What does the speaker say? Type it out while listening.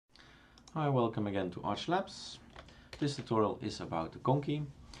Hi, welcome again to ArchLabs. This tutorial is about the conky.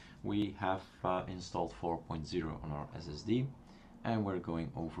 We have installed 4.0 on our SSD and we're going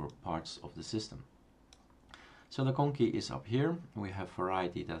over parts of the system. So the conky is up here. We have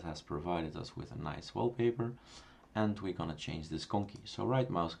Variety that has provided us with a nice wallpaper and we're gonna change this conky. So right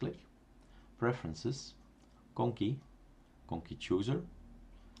mouse click, Preferences, conky, conky chooser,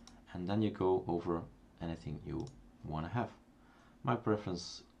 and then you go over anything you want to have. My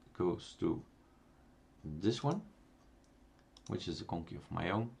preference goes to this one, which is a conky of my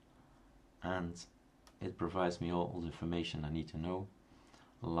own, and it provides me all the information I need to know,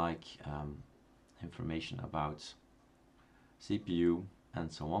 like information about CPU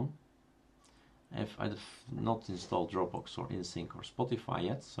and so on. I've not installed Dropbox or InSync or Spotify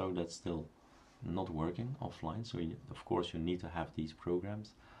yet, so that's still not working offline, so of course you need to have these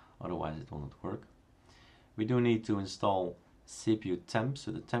programs, otherwise it will not work. We do need to install CPU temp,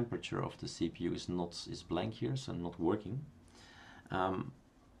 so the temperature of the CPU is blank here, so not working.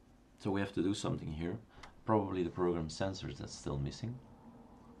 So we have to do something here. Probably the program sensors that's still missing.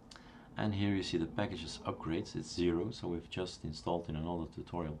 And here you see the packages upgrades, it's 0, so we've just installed in another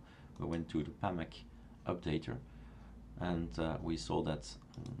tutorial. We went to the PAMAC updater and we saw that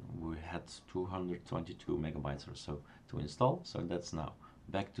we had 222 megabytes or so to install, so that's now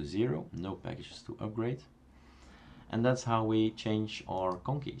back to 0, no packages to upgrade. And that's how we change our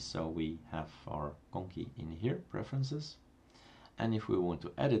conky. So we have our conky in here, preferences, and if we want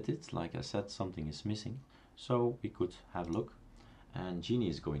to edit it, like I said, something is missing, so we could have a look, and Genie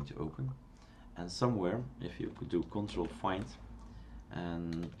is going to open, and somewhere, if you could do Control Find,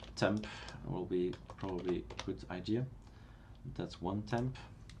 and temp will be probably a good idea. That's one temp,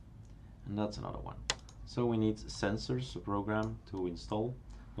 and that's another one. So we need sensors, a program to install.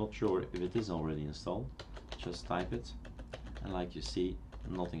 Not sure if it is already installed. Just type it, and like you see,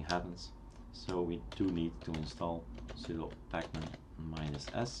 nothing happens. So we do need to install sudo pacman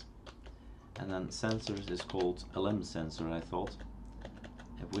 -s, and then sensors is called LM sensor, I thought,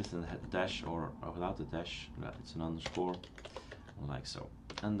 with a dash or without a dash. It's an underscore, like so.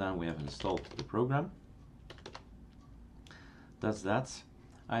 And then we have installed the program. That's that.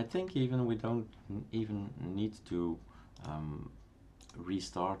 I think even we don't even need to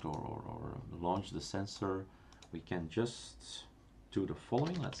restart or launch the sensor. We can just do the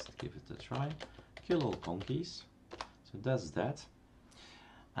following. Let's give it a try. Kill all conkies. So that's that.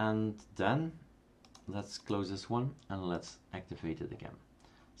 And then let's close this one and let's activate it again.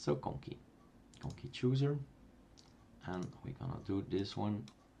 So conky chooser, and we're gonna do this one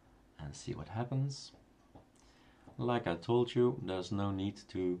and see what happens. Like I told you, there's no need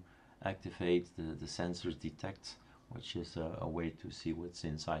to activate the sensors detect, which is a way to see what's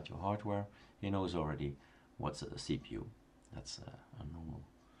inside your hardware. He knows already what's a CPU. That's a normal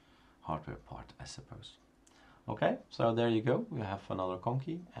hardware part, I suppose. Okay, so there you go. We have another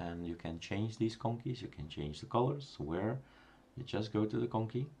conky, and you can change these conkies. You can change the colors. Where you just go to the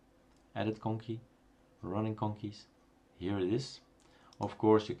conky, edit conky, running conkies. Here it is. Of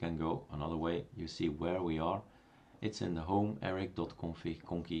course, you can go another way. You see where we are. It's in the home erik.config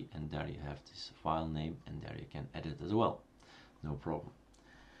conky, and there you have this file name, and there you can edit as well. No problem.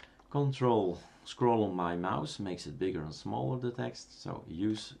 Control scroll on my mouse makes it bigger and smaller, the text. So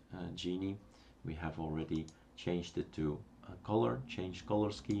use Genie. We have already changed it to a color, change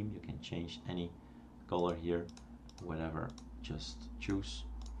color scheme. You can change any color here, whatever, just choose,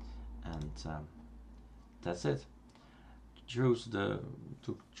 and that's it. Choose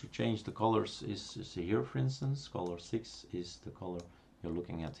to change the colors is here, for instance. Color 6 is the color you're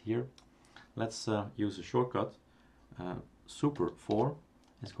looking at here. Let's use a shortcut. Super 4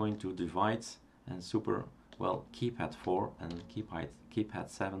 is going to divide, and super, well, keypad 4 and keypad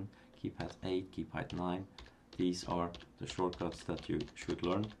 7, keypad 8, keypad 9. These are the shortcuts that you should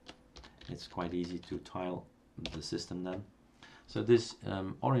learn. It's quite easy to tile the system then. So this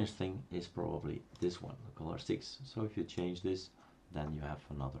orange thing is probably this one, the color 6. So if you change this, then you have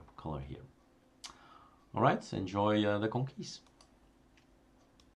another color here. Alright, enjoy the conkies.